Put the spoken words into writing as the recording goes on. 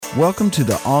Welcome to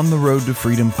the On the Road to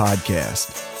Freedom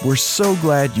podcast. We're so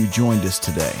glad you joined us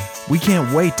today. We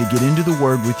can't wait to get into the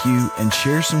Word with you and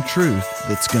share some truth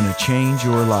that's going to change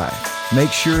your life.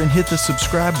 Make sure and hit the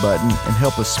subscribe button and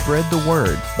help us spread the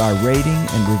word by rating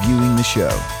and reviewing the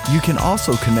show. You can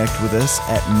also connect with us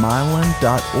at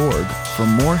mylan.org for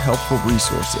more helpful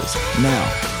resources. Now,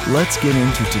 let's get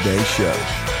into today's show.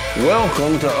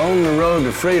 Welcome to On the Road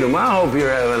to Freedom. I hope you're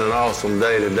having an awesome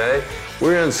day today.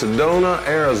 We're in Sedona,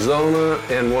 Arizona,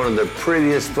 in one of the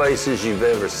prettiest places you've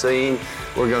ever seen.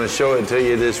 We're going to show it to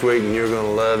you this week, and you're going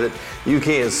to love it. You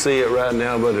can't see it right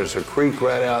now, but there's a creek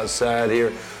right outside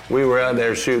here. We were out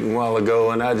there shooting a while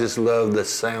ago, and I just love the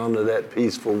sound of that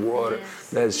peaceful water,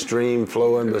 that stream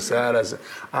flowing beside us,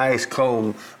 ice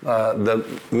cold.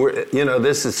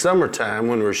 This is summertime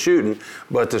when we're shooting,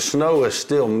 but the snow is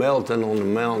still melting on the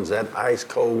mountains, that ice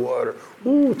cold water.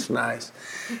 Ooh, it's nice.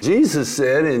 Jesus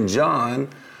said in John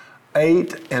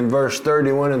 8 and verse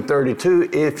 31 and 32,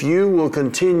 if you will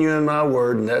continue in my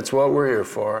word, and that's what we're here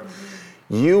for,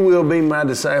 you will be my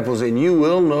disciples and you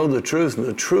will know the truth, and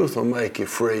the truth will make you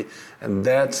free. And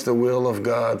that's the will of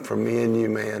God for me and you,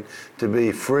 man, to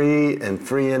be free and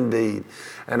free indeed.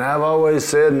 And I've always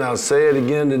said, and I'll say it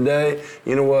again today,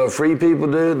 you know what free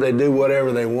people do? They do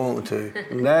whatever they want to.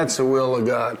 And that's the will of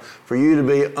God, for you to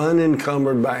be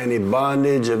unencumbered by any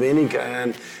bondage of any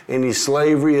kind, any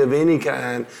slavery of any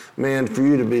kind, man, for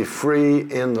you to be free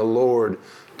in the Lord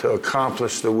to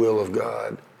accomplish the will of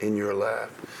God in your life.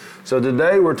 So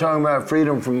today we're talking about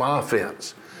freedom from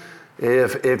offense.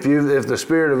 If the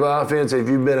spirit of offense, if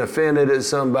you've been offended at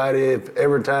somebody, if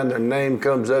every time their name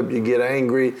comes up you get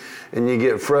angry and you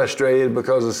get frustrated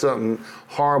because of something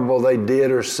horrible they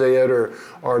did or said,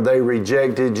 or they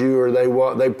rejected you, or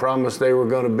they promised they were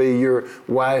going to be your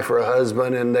wife or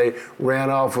husband and they ran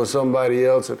off with somebody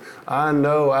else. And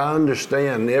I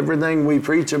understand everything we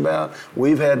preach about,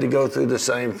 we've had to go through the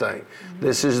same thing.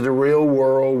 This is the real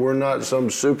world. We're not some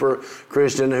super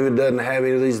Christian who doesn't have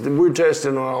any of these. We're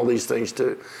testing on all these things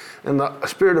too. And the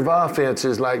spirit of offense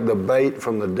is like the bait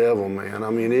from the devil, man. I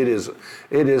mean, it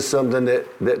is something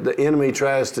that the enemy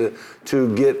tries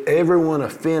to get everyone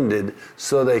offended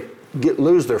so they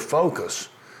lose their focus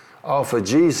off of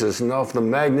Jesus and off the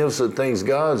magnificent things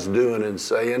God's doing and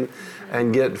saying,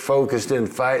 and get focused in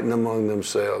fighting among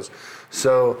themselves.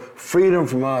 So freedom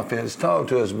from offense. Talk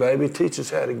to us, baby. Teach us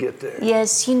how to get there.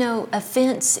 Yes,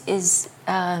 offense is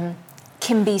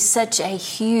can be such a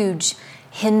huge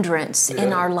hindrance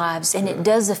in our lives, and it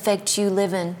does affect you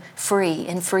living free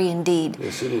and free indeed.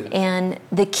 Yes, it is. And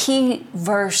the key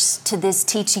verse to this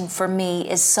teaching for me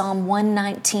is Psalm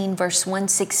 119, verse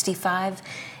 165,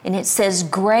 and it says,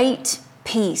 "Great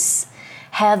peace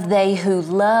have they who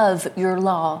love your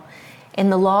law." And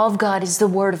the law of God is the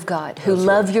word of God, who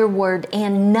love your word,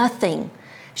 and nothing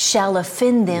shall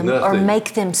offend them or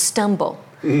make them stumble.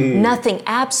 Nothing,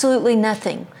 absolutely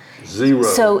nothing. Zero.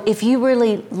 So if you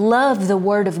really love the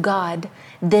word of God,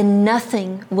 then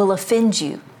nothing will offend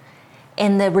you.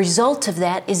 And the result of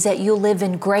that is that you'll live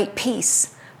in great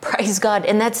peace. Praise God.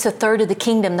 And that's a third of the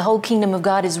kingdom. The whole kingdom of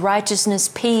God is righteousness,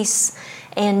 peace,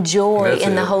 and joy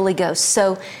in the Holy Ghost.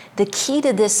 So the key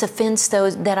to this offense, though,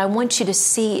 that I want you to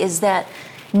see is that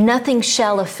nothing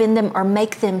shall offend them or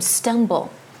make them stumble.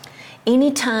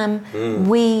 Anytime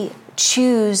we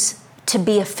choose to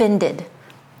be offended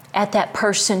at that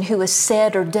person who has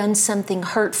said or done something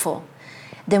hurtful,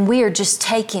 then we are just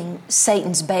taking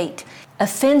Satan's bait.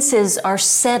 Offenses are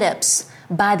setups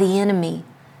by the enemy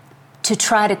to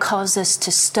try to cause us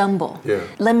to stumble. Yeah.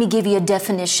 Let me give you a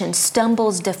definition. Stumble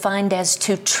is defined as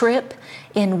to trip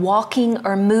in walking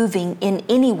or moving in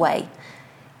any way,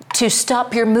 to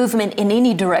stop your movement in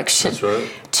any direction, That's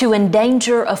right. to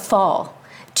endanger a fall,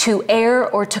 to err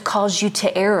or to cause you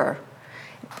to error.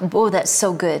 Boy, that's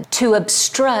so good. To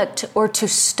obstruct or to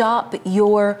stop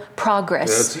your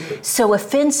progress. That's it. So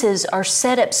offenses are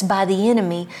setups by the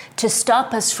enemy to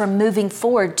stop us from moving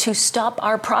forward, to stop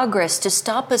our progress, to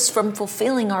stop us from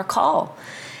fulfilling our call.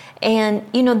 And,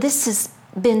 this has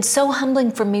been so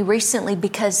humbling for me recently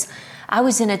because I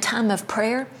was in a time of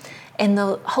prayer and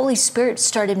the Holy Spirit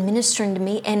started ministering to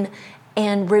me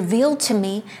and revealed to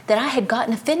me that I had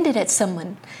gotten offended at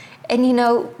someone. And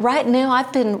right now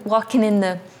I've been walking in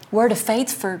the Word of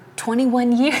Faith for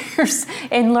 21 years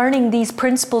and learning these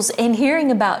principles and hearing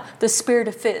about the spirit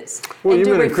of offense. Well, you've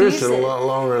been a Christian a lot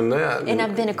longer than that. And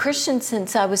I've been a Christian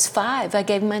since I was 5. I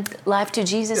gave my life to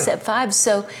Jesus at 5.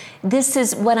 So this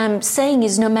is what I'm saying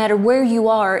is no matter where you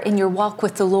are in your walk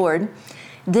with the Lord,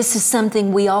 this is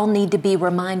something we all need to be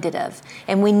reminded of.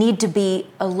 And we need to be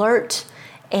alert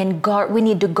and we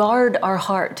need to guard our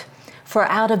heart for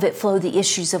out of it flow the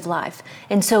issues of life.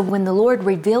 And so when the Lord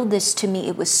revealed this to me,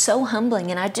 it was so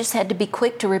humbling, and I just had to be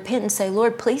quick to repent and say,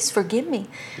 Lord, please forgive me.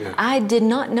 Yeah. I did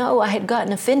not know I had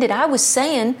gotten offended. I was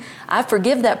saying, I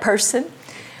forgive that person,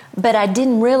 but I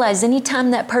didn't realize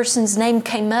anytime that person's name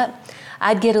came up,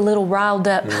 I'd get a little riled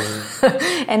up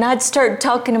and I'd start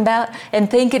talking about and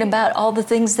thinking about all the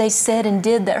things they said and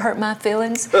did that hurt my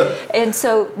feelings. And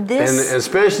so this... And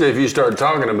especially if you start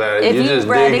talking about it, you just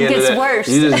dig into that. Worse.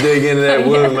 You just dig into that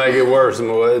wound and make it worse.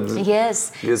 And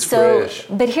yes. It's fresh.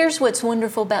 But here's what's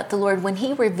wonderful about the Lord. When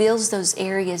He reveals those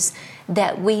areas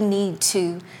that we need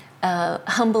to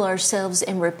humble ourselves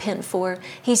and repent for,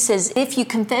 He says, if you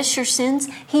confess your sins,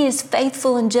 He is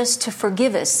faithful and just to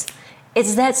forgive us.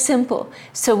 It's that simple.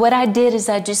 So what I did is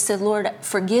I just said, Lord,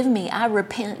 forgive me. I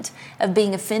repent of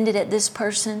being offended at this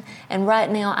person. And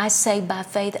right now I say by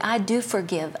faith, I do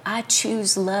forgive. I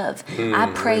choose love.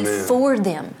 I pray for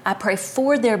them. I pray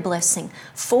for their blessing,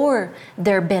 for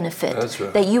their benefit. That's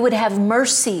right. That you would have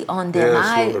mercy on them.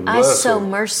 Yes, Lord, I sow them.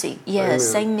 Mercy.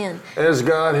 Yes, amen. As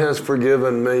God has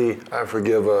forgiven me, I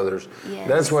forgive others. Yes.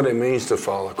 That's what it means to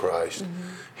follow Christ. Mm-hmm.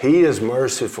 He is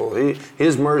merciful.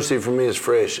 His mercy for me is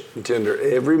fresh and tender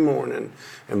every morning.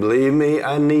 And believe me,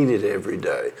 I need it every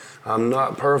day. I'm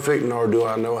not perfect, nor do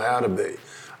I know how to be.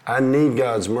 I need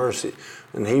God's mercy.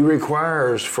 And He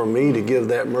requires for me to give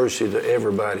that mercy to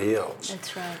everybody else.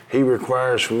 That's right. He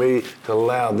requires for me to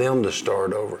allow them to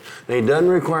start over. And He doesn't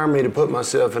require me to put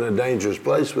myself in a dangerous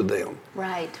place with them.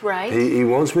 Right. He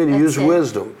wants me to use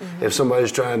wisdom. Mm-hmm. If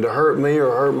somebody's trying to hurt me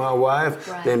or hurt my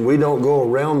wife, then we don't go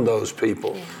around those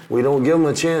people. Yeah. We don't give them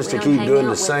a chance to keep doing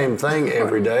the same thing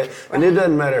every day. And it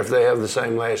doesn't matter if they have the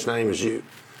same last name as you.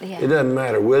 Yeah. It doesn't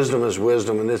matter. Wisdom is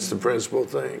wisdom, and it's the principal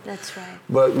thing. That's right.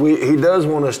 But He does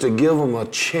want us to give them a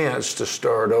chance to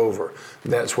start over.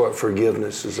 That's what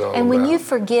forgiveness is all about. And when you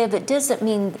forgive, it doesn't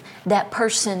mean that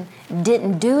person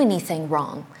didn't do anything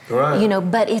wrong. Right.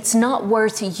 But it's not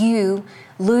worth you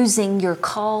losing your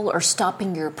call or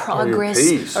stopping your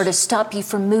progress or to stop you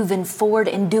from moving forward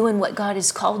and doing what God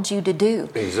has called you to do.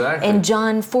 Exactly. In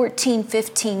John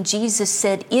 14:15, Jesus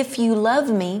said, if you love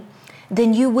me,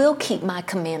 then you will keep my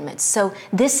commandments. So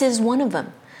this is one of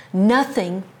them.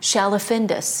 Nothing shall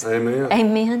offend us. Amen.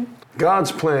 Amen.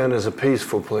 God's plan is a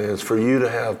peaceful plan. It's for you to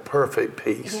have perfect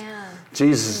peace. Yeah.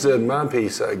 Jesus said, my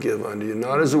peace I give unto you,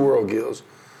 not as the world gives.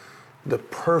 The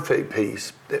perfect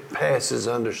peace that passes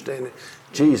understanding.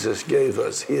 Jesus gave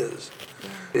us His.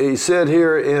 Yeah. He said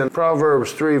here in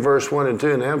Proverbs 3, verse 1 and 2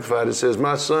 in the Amplified, it says,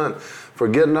 my son,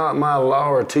 forget not my law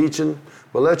or teaching,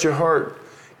 but let your heart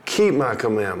keep my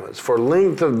commandments for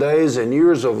length of days and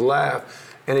years of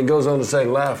life. And it goes on to say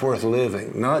life worth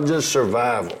living, not just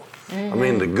survival. Mm-hmm. I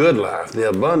mean the good life, the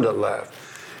abundant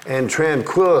life. And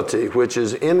tranquility, which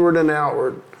is inward and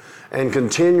outward, and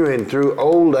continuing through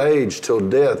old age till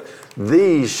death.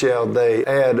 These shall they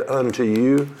add unto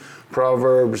you.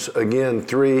 Proverbs, again,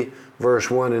 3, verse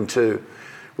 1 and 2.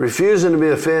 Refusing to be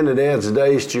offended adds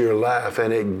days to your life,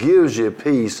 and it gives you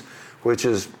peace, which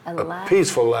is a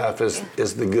peaceful life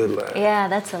is the good life. Yeah,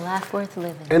 that's a life worth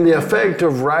living. And the effect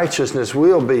of righteousness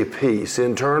will be peace,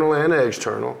 internal and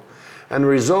external. And the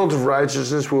result of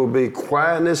righteousness will be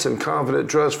quietness and confident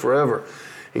trust forever.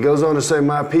 He goes on to say,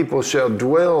 my people shall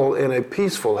dwell in a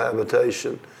peaceful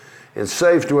habitation, in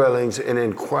safe dwellings, and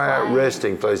in quiet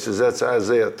resting places. That's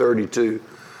Isaiah 32,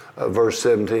 verse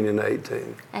 17 and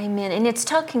 18. Amen. And it's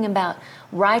talking about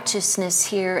righteousness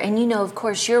here. And of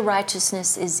course, your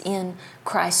righteousness is in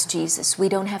Christ Jesus. We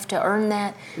don't have to earn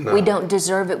that. No. We don't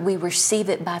deserve it. We receive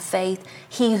it by faith.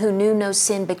 He who knew no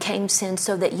sin became sin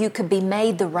so that you could be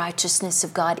made the righteousness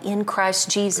of God in Christ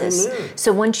Jesus. Amen.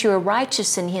 So once you are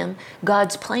righteous in Him,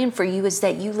 God's plan for you is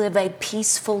that you live a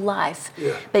peaceful life.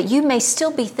 Yeah. But you may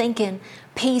still be thinking,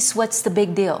 peace, what's the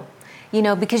big deal?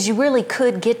 Because you really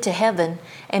could get to heaven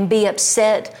and be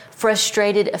upset,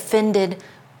 frustrated, offended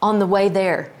on the way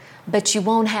there. But you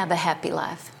won't have a happy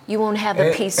life. You won't have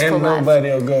a peaceful life. And nobody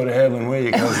will go to heaven with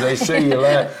you because they see you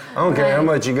laugh. I don't care how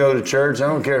much you go to church. I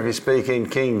don't care if you speak in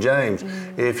King James.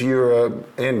 If you're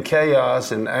in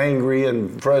chaos and angry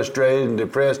and frustrated and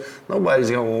depressed, nobody's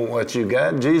going to want what you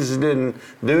got. Jesus didn't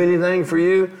do anything for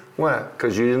you. Why?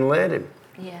 Because you didn't let Him.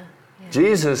 Yeah.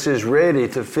 Jesus is ready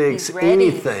to fix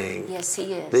anything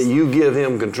that you give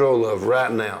Him control of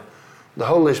right now. The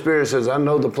Holy Spirit says, I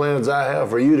know the plans I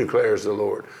have for you, declares the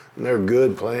Lord. And they're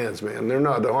good plans, man. They're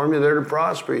not to harm you, they're to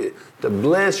prosper you, to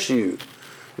bless you.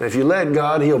 And if you let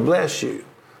God, He'll bless you.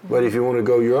 But if you want to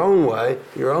go your own way,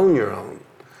 you're on your own.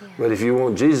 Yeah. But if you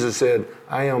want, Jesus said,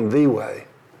 I am the way.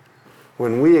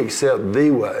 When we accept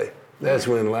the way, That's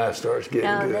when life starts getting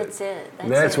good. That's it.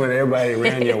 That's when everybody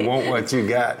around you want what you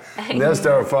got. They'll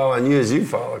start following you as you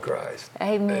follow Christ.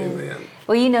 Amen.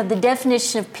 Well, the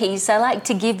definition of peace, I like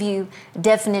to give you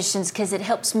definitions because it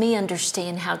helps me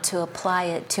understand how to apply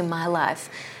it to my life.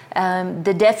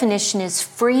 The definition is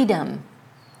freedom.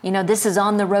 This is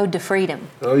on the road to freedom.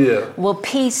 Oh, yeah. Well,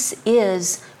 peace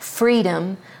is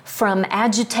freedom from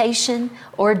agitation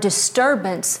or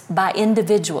disturbance by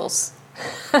individuals.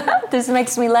 This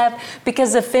makes me laugh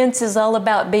because offense is all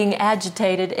about being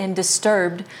agitated and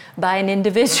disturbed by an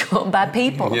individual, by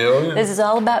people. Yeah. This is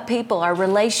all about people, our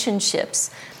relationships.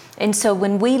 And so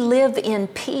when we live in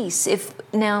peace,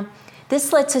 now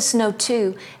this lets us know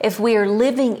too, if we are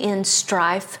living in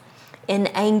strife, in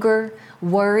anger,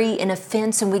 worry, and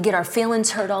offense, and we get our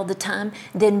feelings hurt all the time,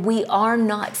 then we are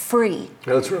not free.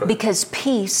 That's right. Because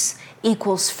peace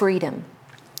equals freedom.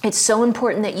 It's so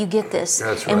important that you get this.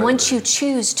 That's right. And once you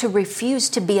choose to refuse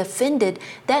to be offended,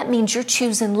 that means you're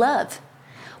choosing love.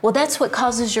 Well, that's what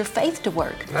causes your faith to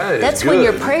work. That's good. when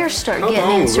your prayers start getting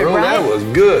answered, girl, right? That was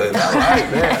good. I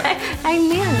like that.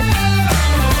 Amen.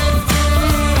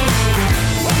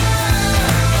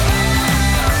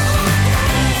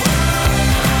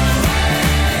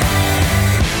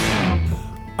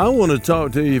 I want to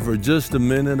talk to you for just a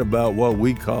minute about what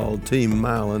we call Team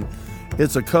Mylon.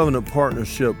 It's a covenant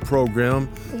partnership program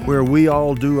where we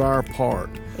all do our part.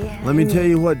 Let me tell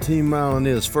you what Team Mylon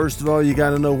is. First of all, you got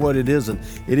to know what it isn't.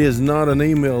 It is not an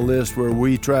email list where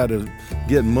we try to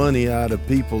get money out of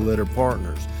people that are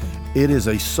partners. It is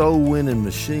a soul-winning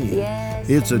machine. Yes.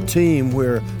 It's a team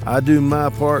where I do my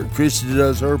part, Christy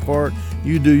does her part,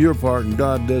 you do your part, and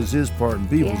God does his part, and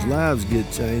people's lives get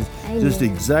changed just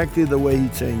exactly the way he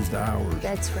changed ours.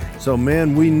 That's right. So,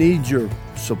 man, we need your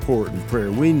support and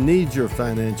prayer. We need your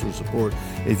financial support.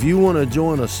 If you want to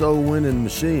join a soul-winning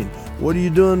machine, what are you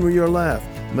doing with your life?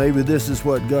 Maybe this is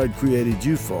what God created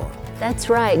you for. That's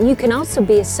right. And you can also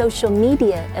be a social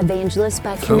media evangelist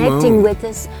by connecting with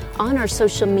us on our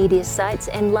social media sites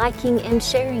and liking and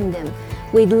sharing them.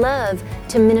 We'd love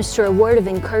to minister a word of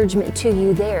encouragement to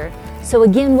you there. So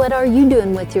again, what are you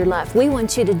doing with your life? We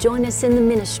want you to join us in the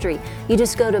ministry. You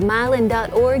just go to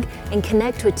mylon.org and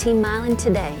connect with Team Mylon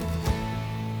today.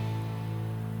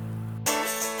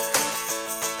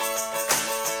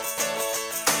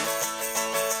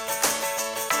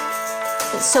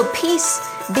 So peace,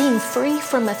 being free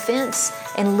from offense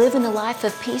and living a life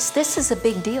of peace, this is a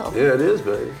big deal. Yeah, it is,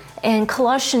 baby. In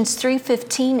Colossians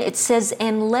 3:15, it says,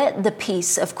 "And let the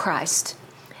peace of Christ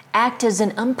act as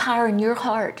an umpire in your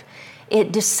heart.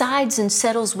 It decides and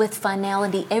settles with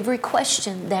finality every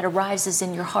question that arises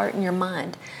in your heart and your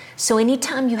mind." So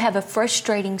anytime you have a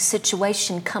frustrating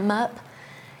situation come up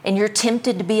and you're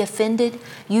tempted to be offended,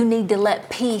 you need to let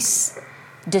peace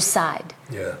decide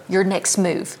your next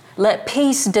move. Let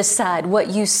peace decide what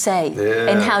you say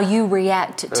and how you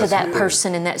react to that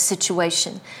person in that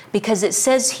situation. Because it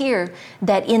says here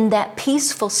that in that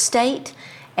peaceful state,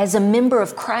 as a member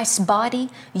of Christ's body,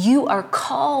 you are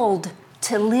called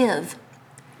to live.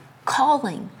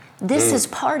 Calling. This is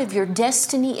part of your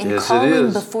destiny and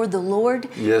calling before the Lord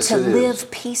to live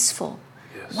peaceful.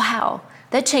 Yes. Wow.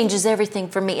 That changes everything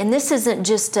for me. And this isn't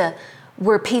just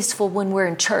we're peaceful when we're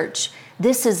in church.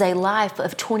 This is a life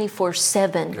of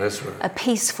 24/7. That's right. A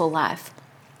peaceful life.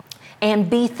 And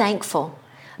be thankful.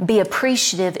 Be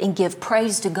appreciative and give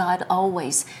praise to God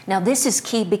always. Now this is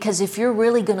key because if you're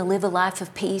really going to live a life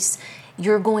of peace,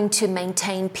 you're going to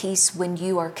maintain peace when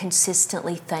you are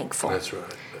consistently thankful. That's right.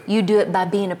 You do it by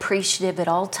being appreciative at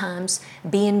all times,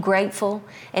 being grateful.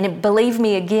 And believe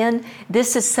me, again,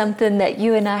 this is something that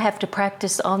you and I have to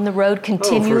practice on the road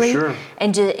continually. Oh, for sure.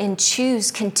 And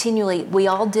choose continually. We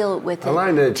all deal with it. I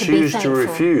like that. To choose be to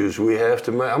refuse. We have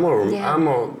to. I'm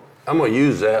gonna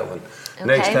use that one. Okay.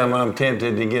 Next time I'm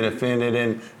tempted to get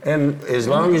offended, and as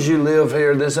long as you live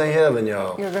here, this ain't heaven,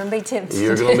 y'all. You're going to be tempted.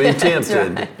 You're going to be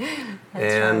tempted. That's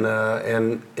right.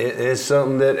 And it's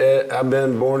something that I've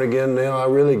been born again now. I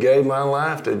really gave my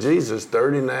life to Jesus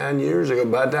 39 years ago.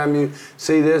 By the time you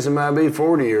see this, it might be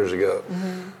 40 years ago.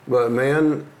 Mm-hmm. But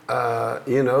man,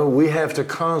 we have to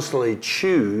constantly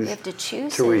choose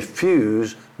to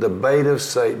refuse the bait of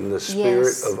Satan, the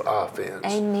spirit of offense.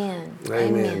 Amen.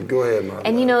 Go ahead, Mama.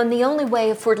 And and the only way,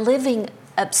 if we're living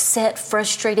upset,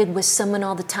 frustrated with someone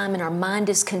all the time and our mind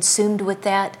is consumed with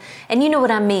that, and you know what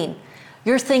I mean,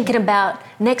 you're thinking about,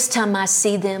 next time I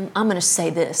see them, I'm going to say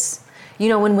this.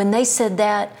 When they said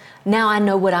that, now I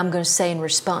know what I'm going to say in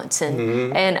response,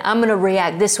 and I'm going to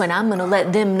react this way, and I'm going to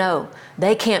let them know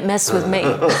they can't mess with me.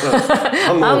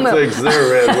 I'm going to fix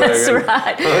their red wagon. That's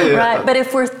right, Oh, yeah. right. But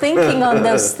if we're thinking on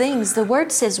those things, the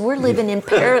Word says we're living in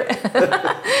Can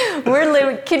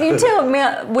you tell me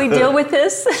we deal with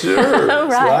this? Sure.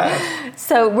 Right.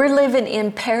 So we're living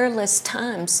in perilous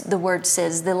times, the Word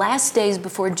says. The last days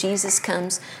before Jesus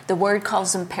comes, the Word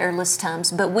calls them perilous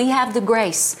times. But we have the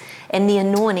grace and the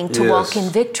anointing to walk in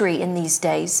victory in these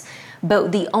days.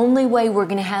 But the only way we're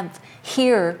going to have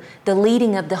here the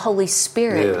leading of the Holy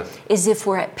Spirit is if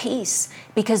we're at peace,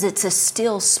 because it's a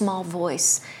still small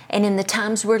voice. And in the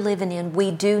times we're living in,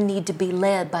 we do need to be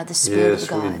led by the Spirit of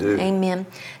God. We do. Amen.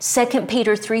 2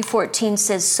 Peter 3:14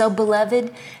 says, "So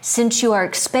beloved, since you are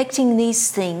expecting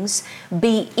these things,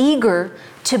 be eager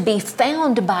to be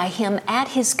found by Him at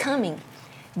His coming."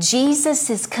 Jesus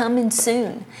is coming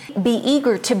soon. Be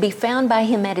eager to be found by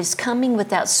Him at His coming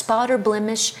without spot or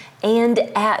blemish and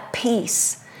at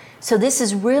peace. So this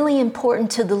is really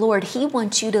important to the Lord. He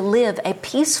wants you to live a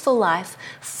peaceful life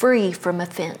free from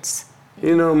offense.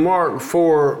 You know, Mark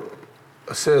 4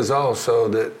 says also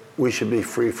that we should be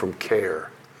free from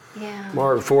care. Yeah.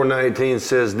 Mark 4:19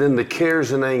 says, "Then the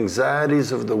cares and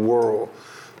anxieties of the world,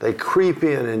 they creep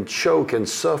in and choke and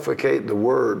suffocate the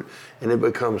word, and it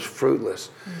becomes fruitless."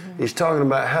 He's talking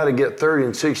about how to get 30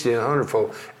 and 60 and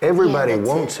 100-fold. Everybody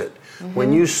wants it.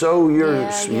 When you sow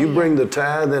you bring the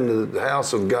tithe into the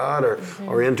house of God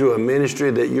or into a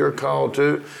ministry that you're called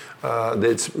to,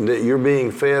 that you're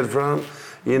being fed from,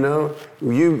 you know,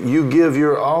 you give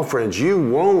your offerings. You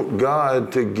want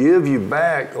God to give you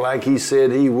back like He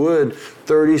said He would,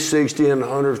 30, 60, and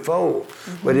 100-fold.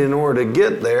 But in order to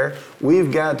get there,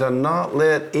 we've got to not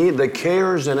let the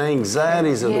cares and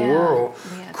anxieties of the world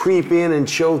creep in and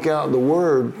choke out the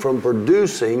word from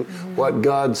producing what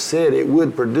God said it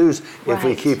would produce if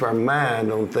we keep our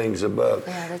mind on things above.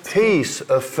 Peace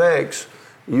affects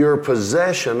your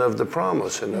possession of the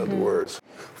promise, in other words.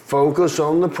 Focus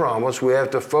on the promise. We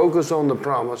have to focus on the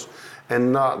promise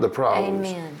and not the problems.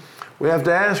 Amen. We have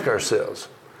to ask ourselves,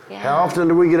 how often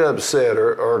do we get upset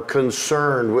or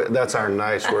concerned with, that's our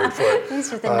nice word for it,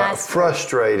 These are the nice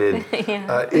frustrated,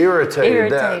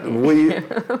 irritated, that we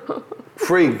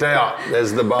freaked out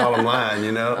is the bottom line,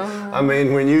 you know. I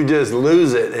mean, when you just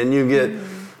lose it and you get,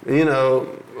 you know,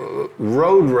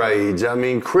 road rage. I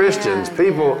mean, Christians,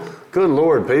 people, good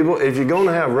Lord, people, if you're going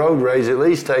to have road rage, at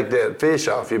least take that fish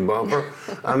off your bumper.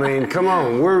 I mean, come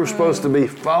on, we're supposed to be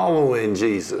following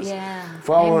Jesus,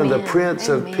 following the Prince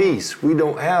of Peace. We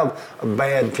don't have a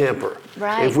bad temper.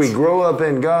 Right. If we grow up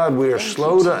in God, we are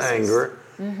slow to anger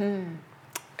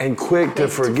and quick to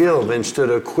forgive instead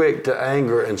of quick to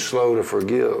anger and slow to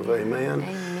forgive.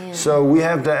 Amen. So we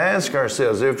have to ask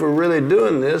ourselves, if we're really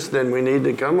doing this, then we need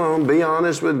to come on, be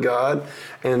honest with God,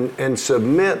 and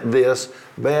submit this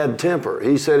bad temper.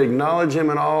 He said, acknowledge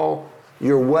Him in all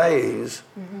your ways.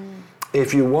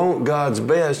 If you want God's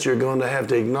best, you're going to have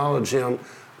to acknowledge Him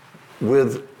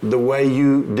with the way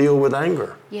you deal with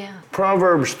anger.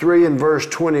 Proverbs 3 and verse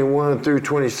 21 through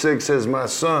 26 says, "My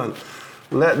son,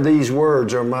 let these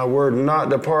words, or my word, not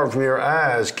depart from your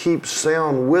eyes. Keep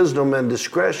sound wisdom and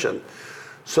discretion,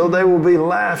 so they will be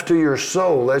life to your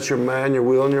soul," that's your mind, your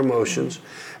will, and your emotions,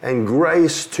 "and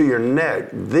grace to your neck.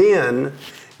 Then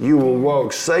you will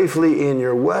walk safely in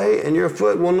your way, and your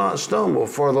foot will not stumble,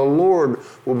 for the Lord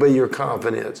will be your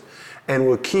confidence and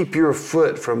will keep your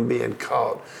foot from being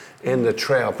caught in the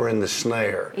trap or in the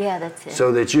snare." That's it.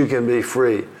 So that you can be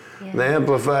free. The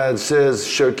Amplified says,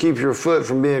 "shall keep your foot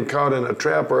from being caught in a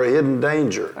trap or a hidden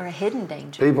danger." Or a hidden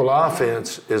danger. People,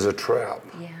 offense is a trap.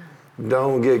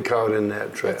 Don't get caught in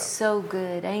that trap. That's so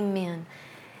good. Amen.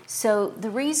 So the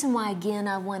reason why, again,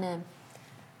 I want to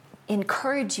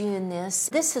encourage you in this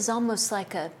is almost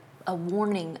like a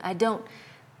warning. I don't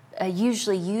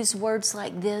usually use words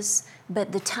like this,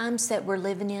 but the times that we're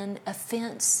living in,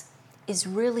 offense is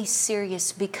really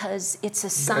serious because it's a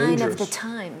sign of the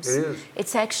times. It is.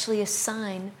 It's actually a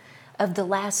sign of the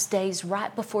last days,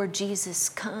 right before Jesus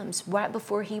comes, right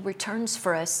before He returns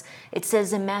for us. It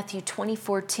says in Matthew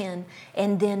 24:10,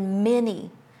 "And then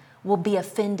many will be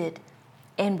offended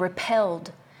and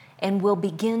repelled and will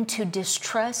begin to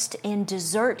distrust and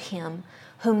desert Him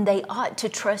whom they ought to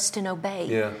trust and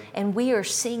obey." And we are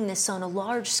seeing this on a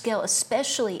large scale,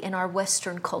 especially in our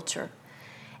Western culture.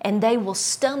 "And they will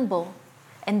stumble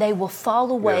and they will fall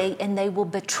away and they will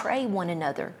betray one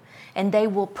another. And they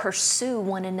will pursue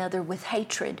one another with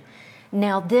hatred."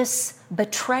 Now this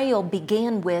betrayal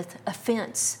began with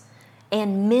offense,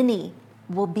 and many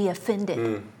will be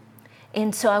offended.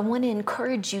 And so I want to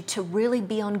encourage you to really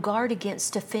be on guard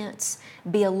against offense.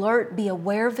 Be alert, be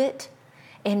aware of it,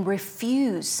 and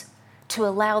refuse to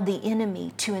allow the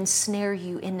enemy to ensnare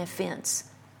you in offense.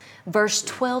 Verse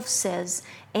 12 says,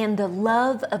 and the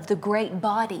love of the great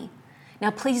body. Now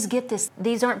please get this.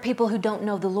 These aren't people who don't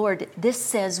know the Lord. This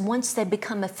says once they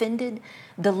become offended,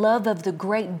 the love of the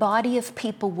great body of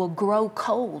people will grow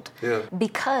cold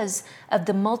because of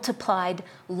the multiplied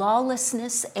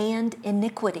lawlessness and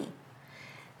iniquity.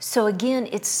 So again,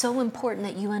 it's so important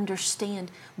that you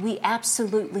understand we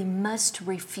absolutely must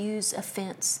refuse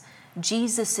offense.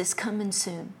 Jesus is coming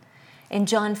soon. In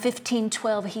John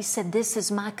 15:12, he said, this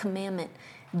is my commandment.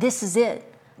 This is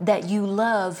it, that you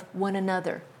love one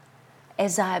another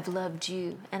as I've loved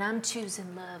you. And I'm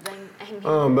choosing love. Amen.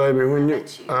 Oh, baby,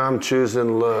 I'm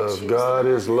choosing love. God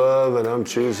is love, and I'm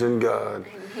choosing God.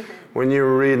 Amen. When you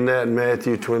were reading that in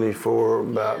Matthew 24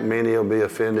 about many will be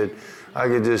offended, I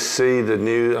could just see the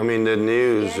news. I mean, the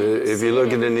news. If you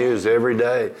look at the news every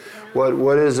day, what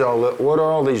are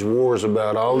all these wars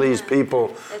about? All these people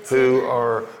who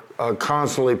are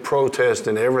constantly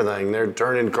protesting everything. They're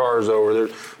turning cars over.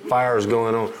 There's fires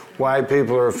going on. White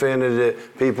people are offended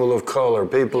at people of color.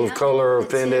 People of color are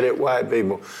offended at white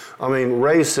people. I mean,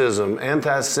 racism,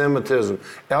 anti-Semitism.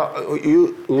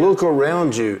 You look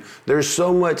around you. There's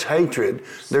so much hatred.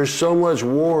 There's so much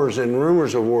wars and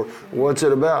rumors of war. What's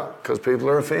it about? Because people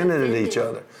are offended at each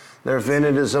other. They're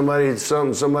offended at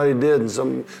something somebody did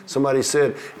and somebody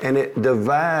said, and it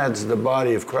divides the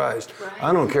body of Christ. Right.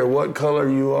 I don't care what color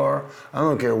you are. I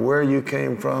don't care where you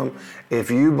came from. If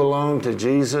you belong to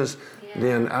Jesus,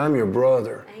 then I'm your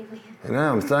brother. Amen. And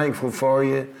I'm thankful for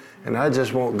you, and I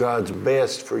just want God's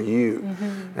best for you.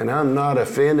 Mm-hmm. And I'm not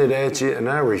offended at you, and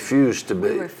I refuse to be.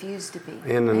 We refuse to be.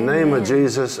 In the name of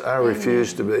Jesus, I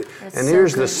refuse to be. That's and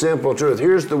here's the simple truth.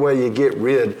 Here's the way you get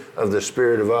rid of the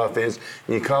spirit of offense.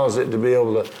 And you cause it to be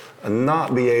able to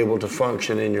not be able to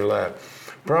function in your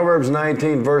life. Proverbs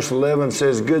 19, verse 11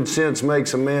 says, good sense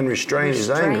makes a man restrain his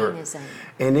anger.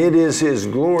 And it is his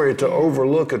glory to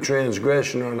overlook a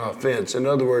transgression or an offense. In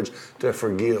other words, to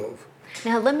forgive.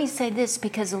 Now, let me say this,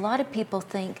 because a lot of people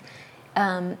think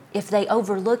if they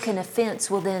overlook an offense,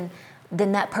 well, then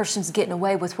that person's getting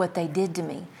away with what they did to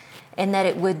me, and that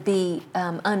it would be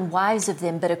unwise of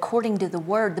them. But according to the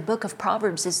Word, the book of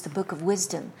Proverbs is the book of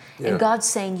wisdom. Yeah. And God's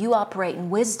saying you operate in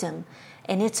wisdom,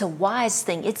 and it's a wise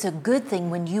thing. It's a good thing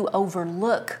when you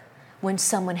overlook when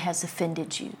someone has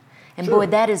offended you. And boy,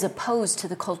 that is opposed to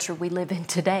the culture we live in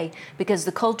today, because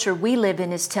the culture we live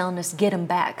in is telling us, get them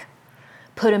back.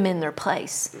 Put them in their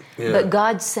place. Yeah. But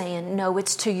God's saying, no,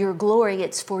 it's to your glory,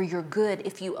 it's for your good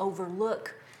if you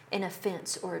overlook an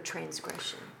offense or a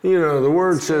transgression. You know, the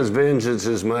Word says, vengeance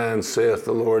is mine, saith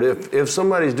the Lord. If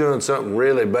somebody's doing something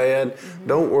really bad,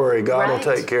 don't worry, God will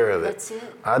take care of it. That's it.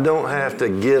 I don't have to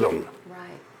get them.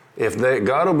 If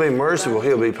God will be merciful,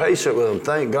 He'll be patient with them.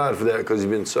 Thank God for that, because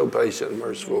He's been so patient and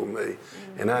merciful with me.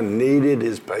 And I needed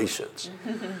His patience.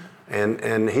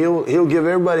 And he'll give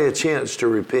everybody a chance to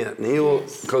repent. And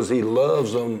because He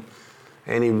loves them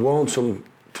and He wants them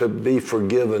to be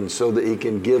forgiven so that He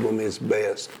can give them His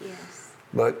best. Yes.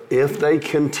 But if they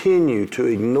continue to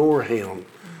ignore Him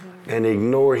and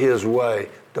ignore His way,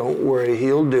 don't worry,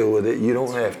 He'll deal with it. You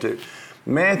don't have to.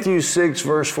 Matthew 6,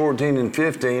 verse 14 and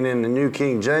 15 in the New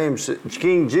King James,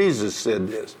 King Jesus said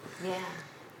this. Yeah.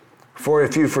 For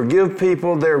if you forgive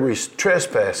people their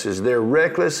trespasses, their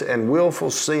reckless and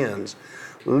willful sins,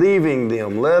 leaving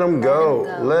them, letting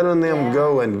them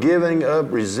go and giving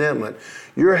up resentment,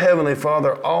 your heavenly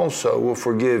Father also will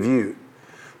forgive you.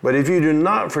 But if you do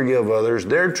not forgive others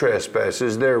their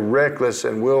trespasses, their reckless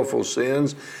and willful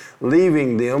sins,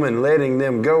 leaving them and letting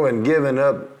them go and giving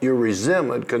up your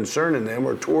resentment concerning them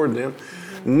or toward them,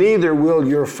 neither will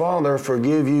your Father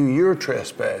forgive you your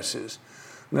trespasses.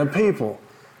 Now, people,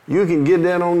 you can get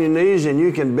down on your knees and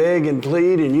you can beg and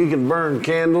plead and you can burn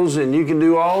candles and you can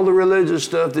do all the religious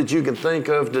stuff that you can think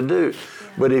of to do.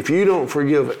 But if you don't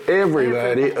forgive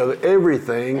everybody of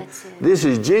everything, this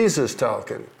is Jesus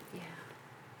talking.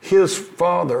 His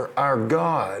Father, our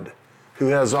God, who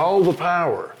has all the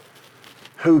power,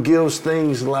 who gives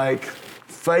things like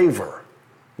favor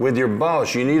with your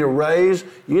boss. You need a raise,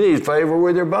 you need favor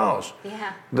with your boss.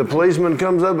 Yeah. The policeman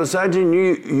comes up beside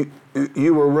you and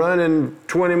you were running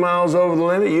 20 miles over the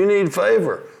limit, you need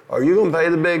favor, or you're going to pay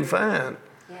the big fine.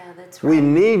 Yeah, that's right. We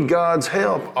need God's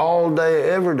help all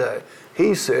day, every day.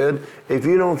 He said, if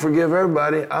you don't forgive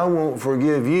everybody, I won't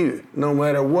forgive you, no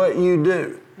matter what you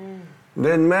do.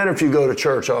 Doesn't matter if you go to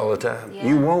church all the time. Yeah.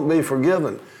 You won't be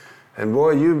forgiven. And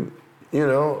boy, you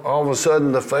know, all of a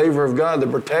sudden the favor of God, the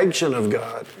protection of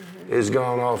God is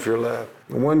gone off your life.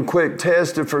 One quick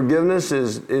test of forgiveness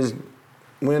is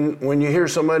when you hear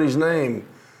somebody's name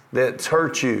that's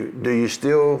hurt you, do you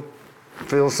still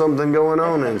feel something going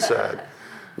on inside?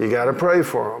 You got to pray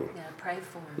for them. Pray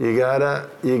for them.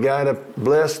 You gotta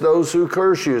bless those who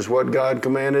curse you is what God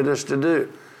commanded us to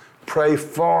do. Pray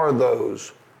for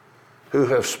those who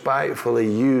have spitefully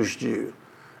used you.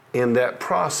 In that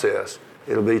process,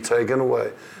 it'll be taken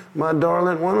away. My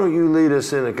darling, why don't you lead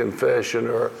us in a confession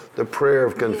or the prayer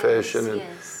of confession,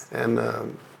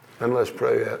 and let's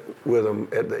pray with them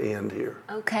at the end here.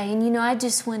 Okay, and I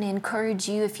just want to encourage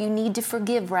you, if you need to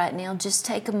forgive right now, just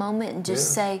take a moment and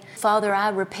just say, Father, I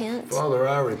repent. Father,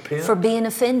 I repent. For being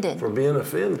offended. For being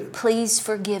offended. Please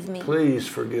forgive me. Please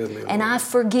forgive me, Lord. And I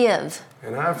forgive.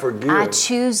 And I forgive. I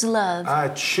choose love. I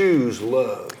choose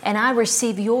love. And I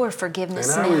receive your forgiveness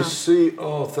now. And I receive,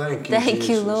 thank you, Thank Jesus.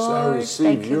 you, Lord. I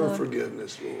receive your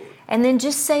forgiveness, Lord. And then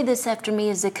just say this after me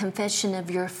as a confession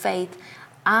of your faith.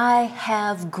 I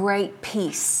have great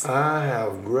peace. I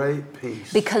have great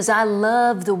peace. Because I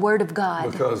love the Word of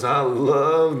God. Because I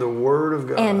love the Word of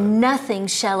God. And nothing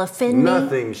shall offend me.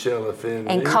 Nothing shall offend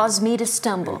me. And cause me to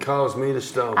stumble. And cause me to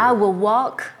stumble. I will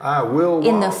walk. I will walk.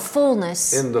 In the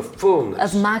fullness. In the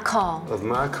fullness. Of my call. Of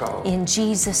my call. In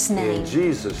Jesus' name. In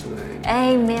Jesus' name.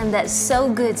 Amen. That's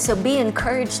so good. So be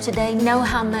encouraged today. Know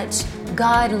how much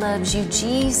God loves you.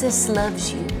 Jesus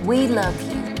loves you. We love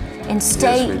you. And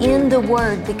stay in the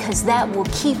Word, because that will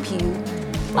keep you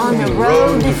on the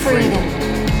road to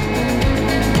freedom.